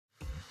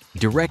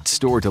Direct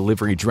store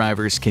delivery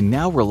drivers can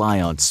now rely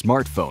on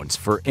smartphones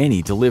for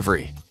any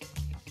delivery.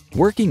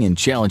 Working in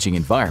challenging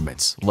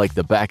environments, like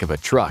the back of a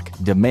truck,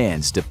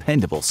 demands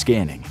dependable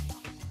scanning.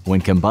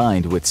 When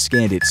combined with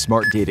ScanDit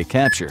Smart Data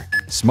Capture,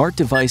 smart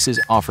devices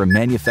offer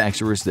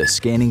manufacturers the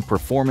scanning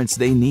performance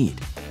they need,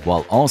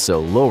 while also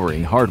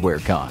lowering hardware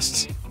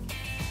costs.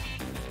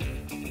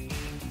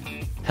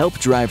 Help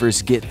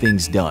drivers get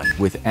things done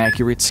with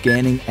accurate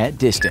scanning at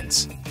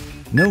distance.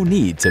 No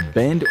need to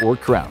bend or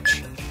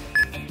crouch.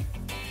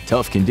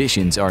 Tough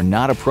conditions are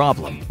not a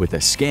problem with a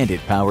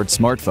ScanDit-powered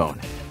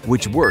smartphone,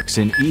 which works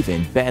in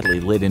even badly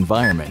lit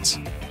environments.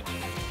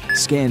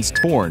 Scans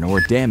torn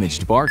or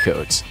damaged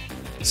barcodes.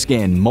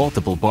 Scan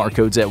multiple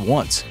barcodes at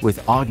once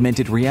with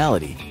augmented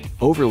reality,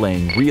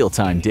 overlaying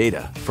real-time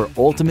data for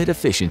ultimate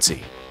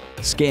efficiency.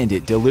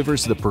 ScanDit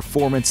delivers the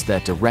performance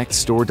that direct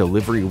store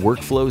delivery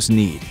workflows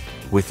need,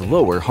 with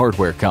lower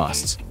hardware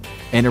costs,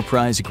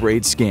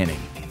 enterprise-grade scanning,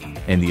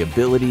 and the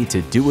ability to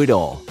do it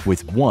all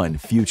with one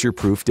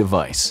future-proof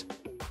device.